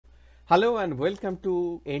Hello and welcome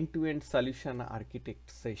to End-to-End Solution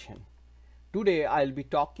Architect session. Today I'll be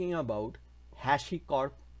talking about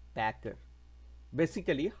Hashicorp Packer.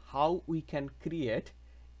 Basically how we can create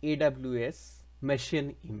AWS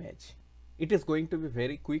machine image. It is going to be a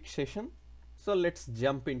very quick session. So let's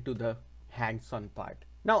jump into the hands-on part.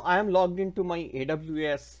 Now I am logged into my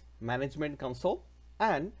AWS management console,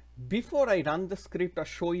 and before I run the script or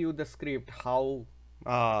show you the script how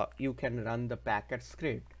you can run the Packer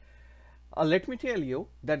script, let me tell you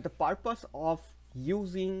that the purpose of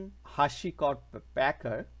using Hashicorp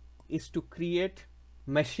Packer is to create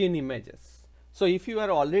machine images. So if you are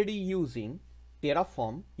already using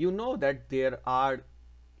Terraform, you know that there are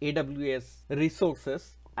AWS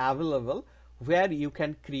resources available where you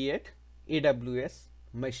can create AWS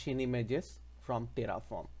machine images from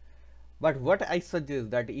Terraform. But what I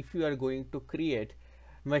suggest that if you are going to create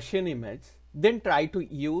machine image, then try to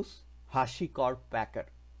use Hashicorp Packer,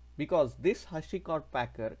 because this Hashicorp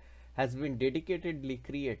Packer has been dedicatedly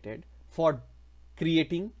created for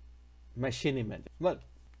creating machine images. Well,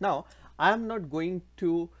 now I am not going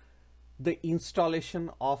to the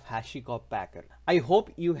installation of Hashicorp Packer. I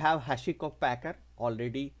hope you have Hashicorp Packer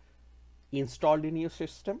already installed in your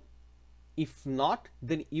system. If not,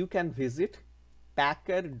 then you can visit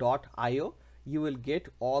packer.io. You will get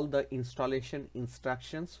all the installation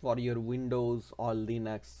instructions for your Windows or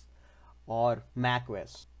Linux or Mac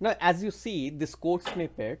OS. Now as you see this code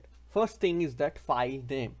snippet, first thing is that file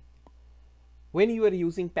name. When you are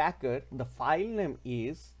using Packer, the file name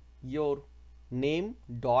is your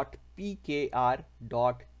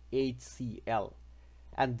name.pkr.hcl,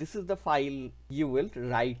 and this is the file you will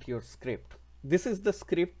write your script. This is the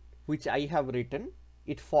script which I have written.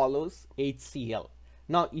 It follows HCL.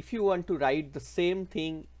 Now if you want to write the same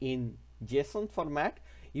thing in JSON format,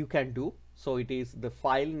 you can do. So it is the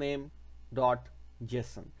file name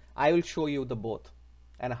 .json. I will show you the both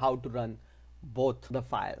and how to run both the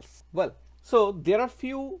files. Well, so there are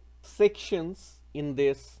few sections in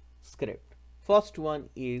this script. First one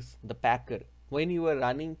is the Packer. When you are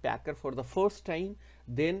running Packer for the first time,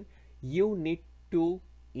 then you need to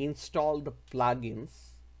install the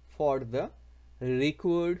plugins for the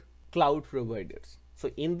required cloud providers.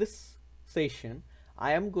 So in this session,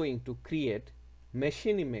 I am going to create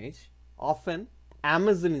machine image of an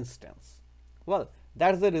Amazon instance. Well,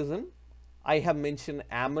 that's the reason I have mentioned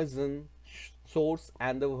Amazon source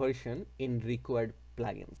and the version in required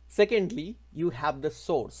plugins. Secondly, you have the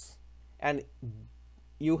source, and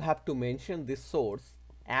you have to mention this source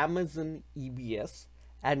Amazon EBS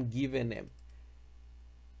and give a name.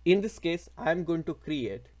 In this case, I am going to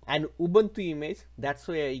create an Ubuntu image. That's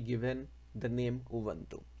why I given the name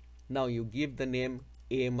Ubuntu. Now you give the name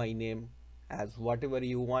AMI name as whatever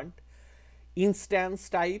you want. Instance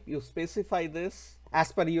type, you specify this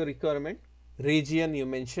as per your requirement. Region, you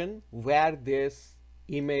mention where this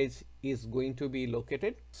image is going to be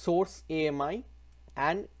located. Source AMI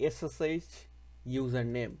and SSH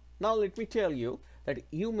username. Now let me tell you that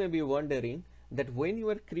you may be wondering that when you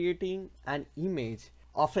are creating an image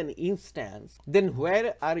of an instance, then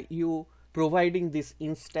where are you providing this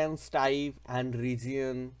instance type and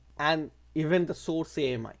region and even the source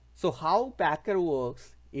AMI? So how Packer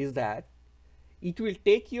works is that it will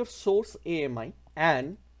take your source AMI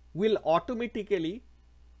and will automatically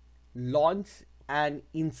launch an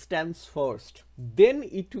instance first. Then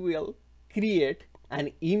it will create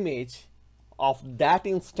an image of that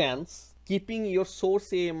instance, keeping your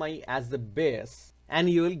source AMI as the base, and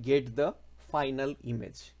you will get the final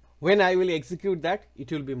image. When I will execute that,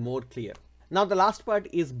 it will be more clear. Now the last part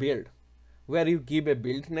is build, where you give a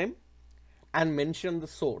build name and mention the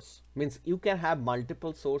source. Means you can have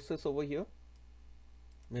multiple sources over here.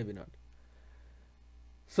 Maybe not.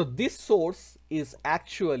 So this source is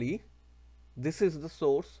actually, this is the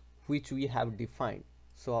source which we have defined.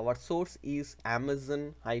 So our source is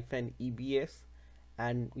Amazon-EBS,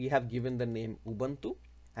 and we have given the name Ubuntu,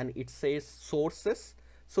 and it says sources.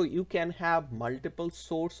 So you can have multiple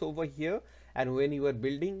source over here, and when you are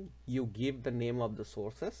building, you give the name of the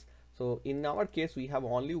sources. So in our case, we have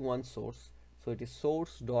only one source. So it is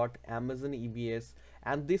source.amazon-EBS,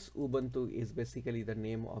 and this Ubuntu is basically the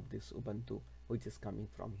name of this Ubuntu which is coming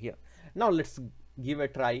from here. Now let's give a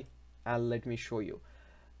try and let me show you.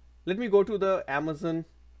 Let me go to the Amazon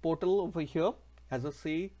portal over here. As I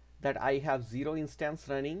see that I have 0 instance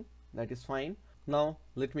running, that is fine. Now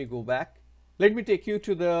let me go back. Let me take you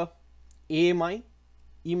to the AMI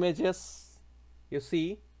images. You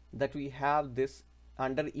see that we have this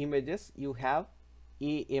under images, you have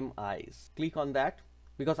AMIs. Click on that,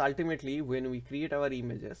 because ultimately when we create our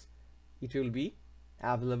images, it will be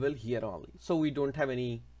available here only. So we don't have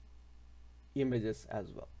any images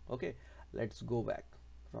as well. Okay, let's go back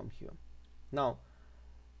from here. Now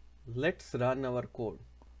let's run our code.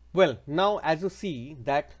 Well, now as you see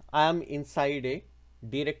that I am inside a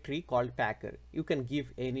directory called Packer. You can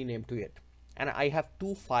give any name to it, and I have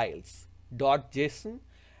two files, .json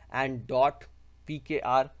and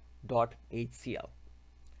 .pkr.hcl.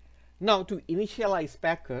 Now to initialize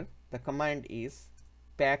Packer, the command is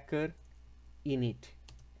packer init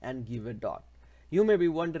and give a dot. You may be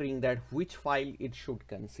wondering that which file it should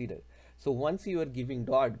consider. So once you are giving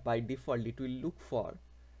dot, by default it will look for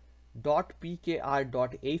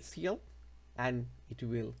 .pkr.hcl and it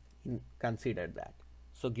will consider that.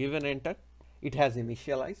 So give an enter, it has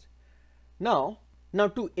initialized. Now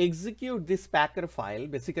to execute this Packer file,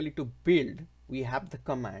 basically to build, we have the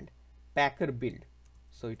command packer build.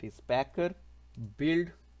 So it is packer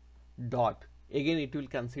build dot. Again it will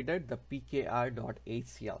consider the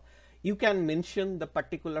pkr.hcl. You can mention the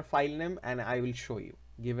particular file name and I will show you.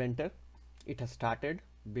 Give enter, it has started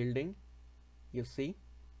building, you see.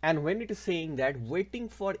 And when it is saying that waiting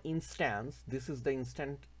for instance, this is the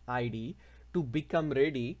instant ID, to become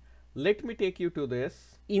ready, let me take you to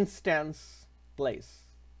this instance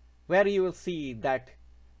place where you will see that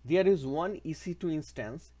there is one EC2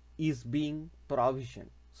 instance is being provisioned.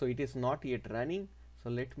 So it is not yet running. So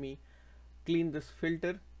let me clean this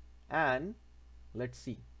filter and let's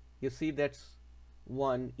see. You see that's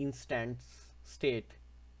one instance state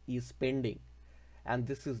is pending and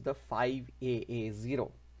this is the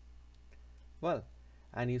 5AA0. Well,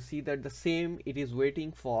 and you see that the same, it is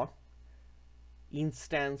waiting for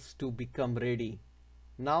instance to become ready.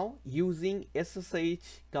 Now using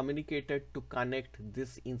SSH communicator to connect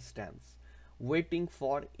this instance, waiting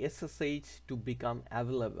for SSH to become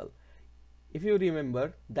available. If you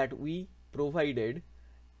remember that we provided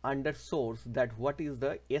under source that what is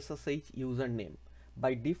the SSH username.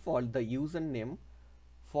 By default the username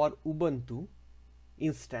for Ubuntu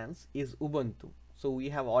instance is Ubuntu. So we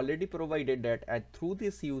have already provided that, and through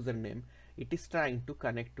this username it is trying to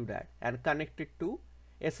connect to that and connect it to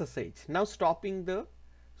SSH. Now stopping the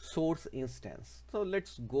source instance. So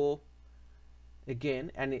let's go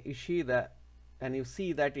again and you see that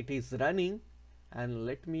it is running, and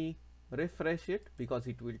let me refresh it because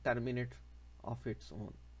it will terminate of its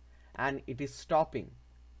own, and it is stopping.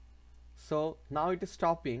 So now it is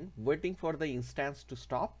stopping, waiting for the instance to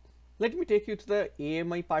stop. Let me take you to the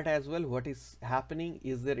AMI part as well. What is happening?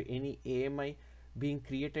 Is there any AMI being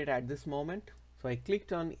created at this moment? So I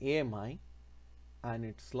clicked on AMI and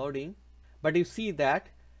it's loading, but you see that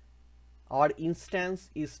our instance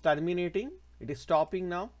is terminating. It is stopping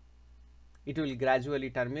now. It will gradually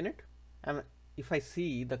terminate, and if I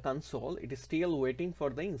see the console, it is still waiting for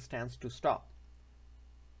the instance to stop.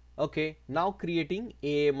 Okay, now creating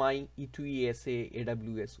AMI E2ESA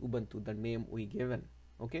AWS Ubuntu, the name we given.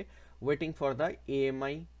 Okay, waiting for the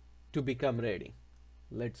AMI to become ready.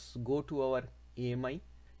 Let's go to our AMI.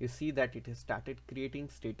 You see that it has started creating,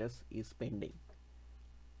 status is pending,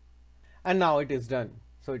 and now it is done.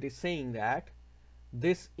 So it is saying that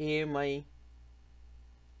this AMI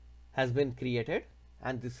has been created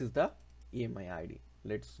and this is the AMI ID.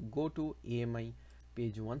 Let's go to AMI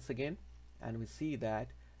page once again, and we see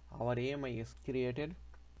that our AMI is created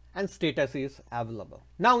and status is available.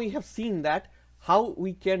 Now we have seen that how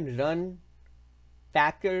we can run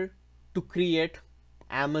Packer to create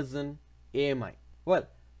Amazon AMI. Well,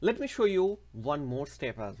 let me show you one more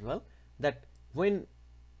step as well, that when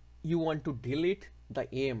you want to delete the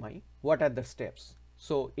AMI, what are the steps?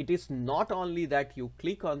 So it is not only that you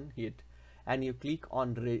click on it and you click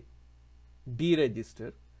on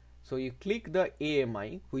deregister. So you click the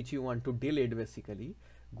AMI which you want to delete, basically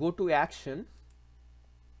go to action,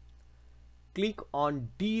 click on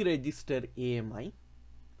deregister AMI.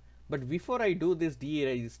 But before I do this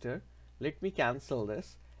deregister, let me cancel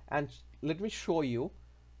this and let me show you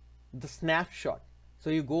the snapshot. So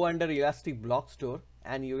you go under Elastic Block Store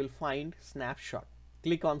and you will find snapshot.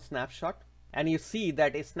 Click on snapshot and you see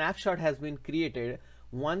that a snapshot has been created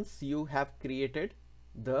once you have created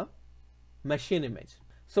the machine image.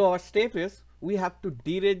 So our step is we have to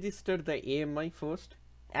deregister the AMI first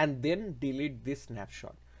and then delete this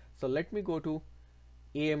snapshot. So let me go to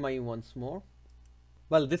AMI once more.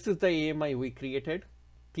 Well, this is the AMI we created.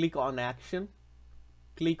 Click on action,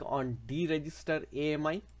 click on deregister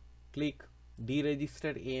AMI, click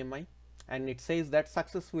deregister AMI, and it says that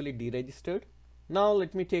successfully deregistered. Now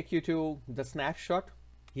let me take you to the snapshot.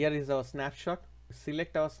 Here is our snapshot.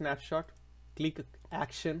 Select our snapshot, click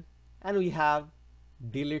action, and we have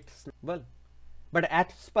delete. Well, but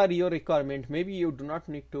as per your requirement, maybe you do not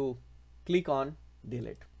need to click on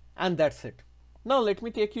delete, and that's it. Now let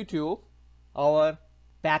me take you to our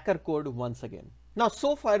Packer code once again. Now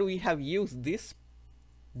so far we have used this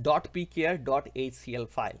 .pkr.hcl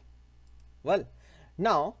file. Well,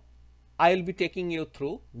 now I will be taking you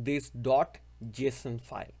through this .json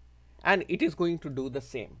file, and it is going to do the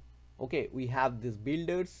same. Okay, we have these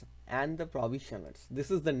builders and the provisioners.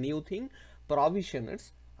 This is the new thing,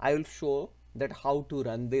 provisioners. I will show that how to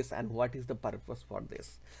run this and what is the purpose for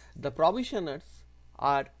this. The provisioners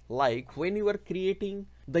are like when you are creating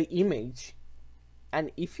the image,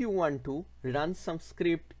 and if you want to run some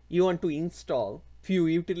script, you want to install few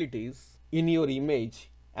utilities in your image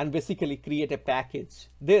and basically create a package,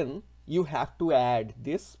 then you have to add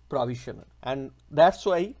this provisioner, and that's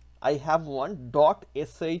why I have one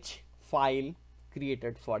 .sh file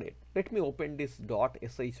created for it. Let me open this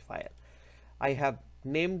 .sh file. I have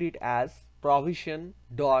named it as provision.sh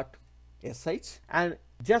and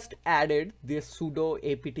just added this sudo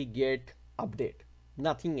apt get update,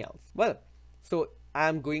 nothing else. Well, so I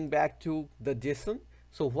am going back to the JSON.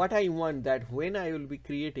 So what I want that when I will be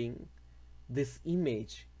creating this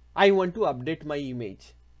image, I want to update my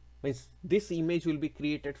image. Means this image will be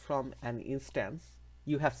created from an instance.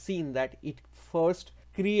 You have seen that it first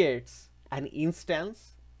creates an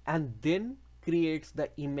instance and then creates the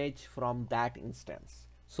image from that instance.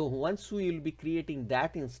 So once we will be creating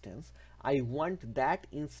that instance, I want that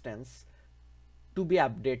instance to be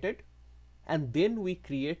updated and then we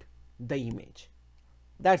create the image.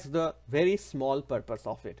 That's the very small purpose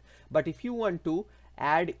of it. But if you want to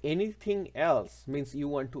add anything else, means you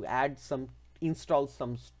want to add some, install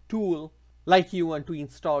some tool, like you want to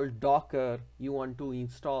install Docker, you want to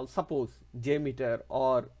install suppose JMeter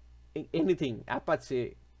or anything,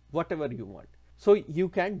 Apache, whatever you want. So you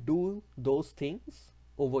can do those things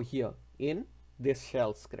over here in this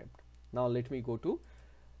shell script. Now let me go to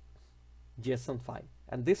JSON file,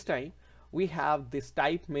 and this time we have this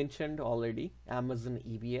type mentioned already, Amazon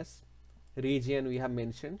EBS, region we have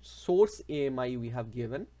mentioned, source AMI we have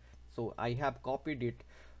given. So I have copied it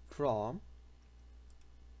from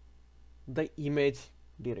the image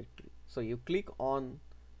directory. So you click on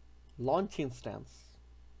launch instance,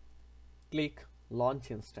 click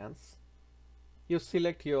launch instance, you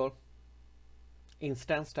select your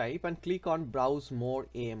instance type and click on browse more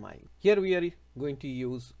AMI. Here we are going to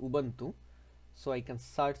use Ubuntu, so I can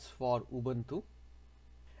search for Ubuntu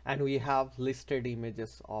and we have listed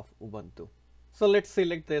images of Ubuntu. So let's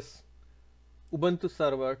select this Ubuntu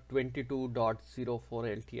server 22.04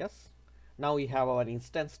 LTS. Now we have our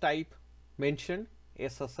instance type mentioned,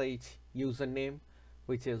 SSH username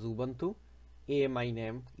which is Ubuntu, AMI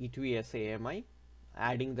name E2S AMI,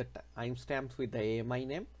 adding the timestamps with the AMI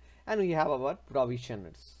name, and we have our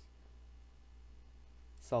provisioners.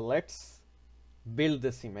 So let's build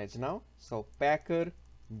this image now. So Packer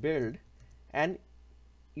build, and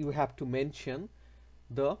you have to mention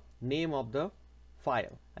the name of the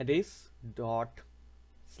file. It is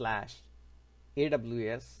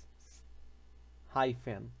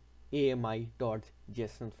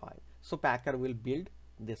 ./AWS-AMI.json file. So Packer will build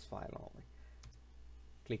this file only.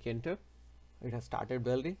 Click enter. It has started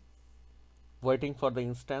building, waiting for the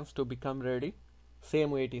instance to become ready.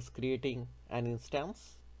 Same way it is creating an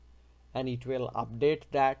instance, and it will update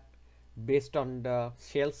that based on the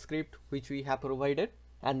shell script which we have provided,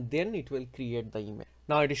 and then it will create the image.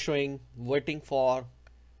 Now it is showing waiting for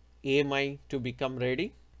AMI to become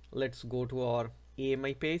ready. Let's go to our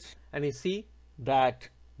AMI page, and you see that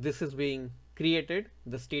this is being created.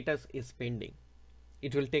 The status is pending.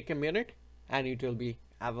 It will take a minute and it will be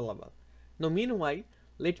available. Now meanwhile,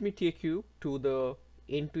 let me take you to the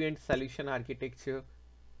end-to-end solution architecture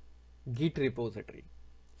Git repository.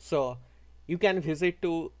 So you can visit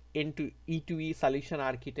to into E2E solution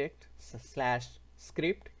architect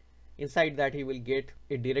 /script. Inside that you will get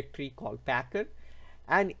a directory called Packer,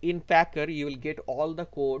 and in Packer you will get all the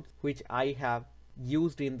code which I have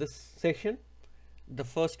used in this session. The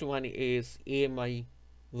first one is AMI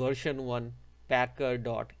version 1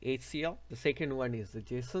 packer.hcl. The second one is the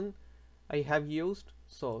JSON I have used.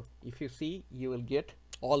 So if you see, you will get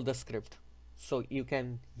all the script, so you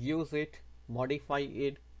can use it, modify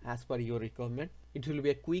it as per your requirement. It will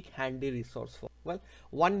be a quick handy resource for. Well,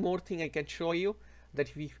 one more thing I can show you, that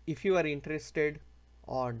if you are interested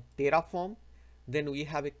on Terraform, then we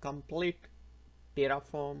have a complete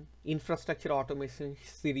Terraform infrastructure automation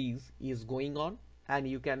series is going on, and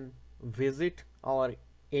you can visit our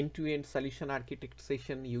end-to-end solution architect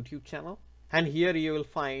session YouTube channel, and here you will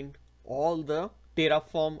find all the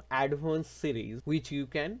Terraform advanced series which you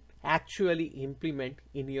can actually implement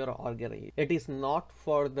in your organization. It is not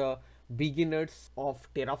for the beginners of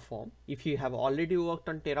Terraform. If you have already worked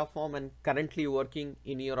on Terraform and currently working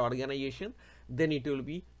in your organization, then it will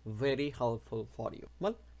be very helpful for you.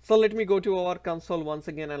 Well, so let me go to our console once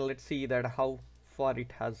again and let's see that how far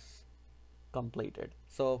it has completed.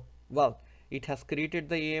 So, well, it has created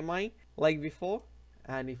the AMI like before,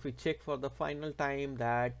 and if we check for the final time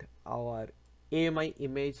that our AMI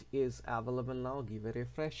image is available now, give a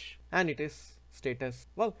refresh, and it is status.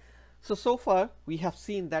 Well, so far we have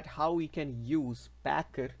seen that how we can use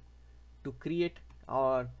Packer to create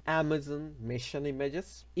our Amazon Mission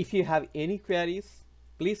images. If you have any queries,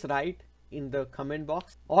 please write in the comment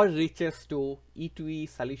box or reach us to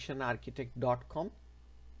e2esolutionarchitect.com.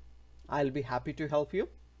 I'll be happy to help you.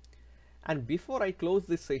 And before I close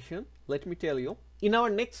this session, let me tell you, in our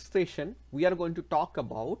next session, we are going to talk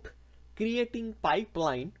about creating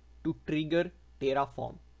pipeline to trigger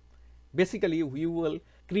Terraform. Basically, we will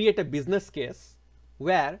create a business case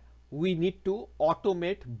where we need to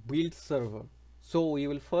automate build server. So we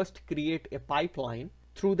will first create a pipeline.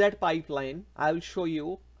 Through that pipeline, I will show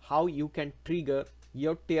you how you can trigger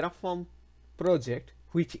your Terraform project,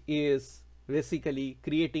 which is basically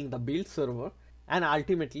creating the build server, and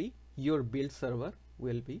ultimately your build server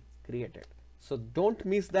will be created. So don't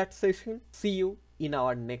miss that session. See you in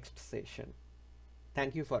our next session.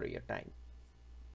 Thank you for your time.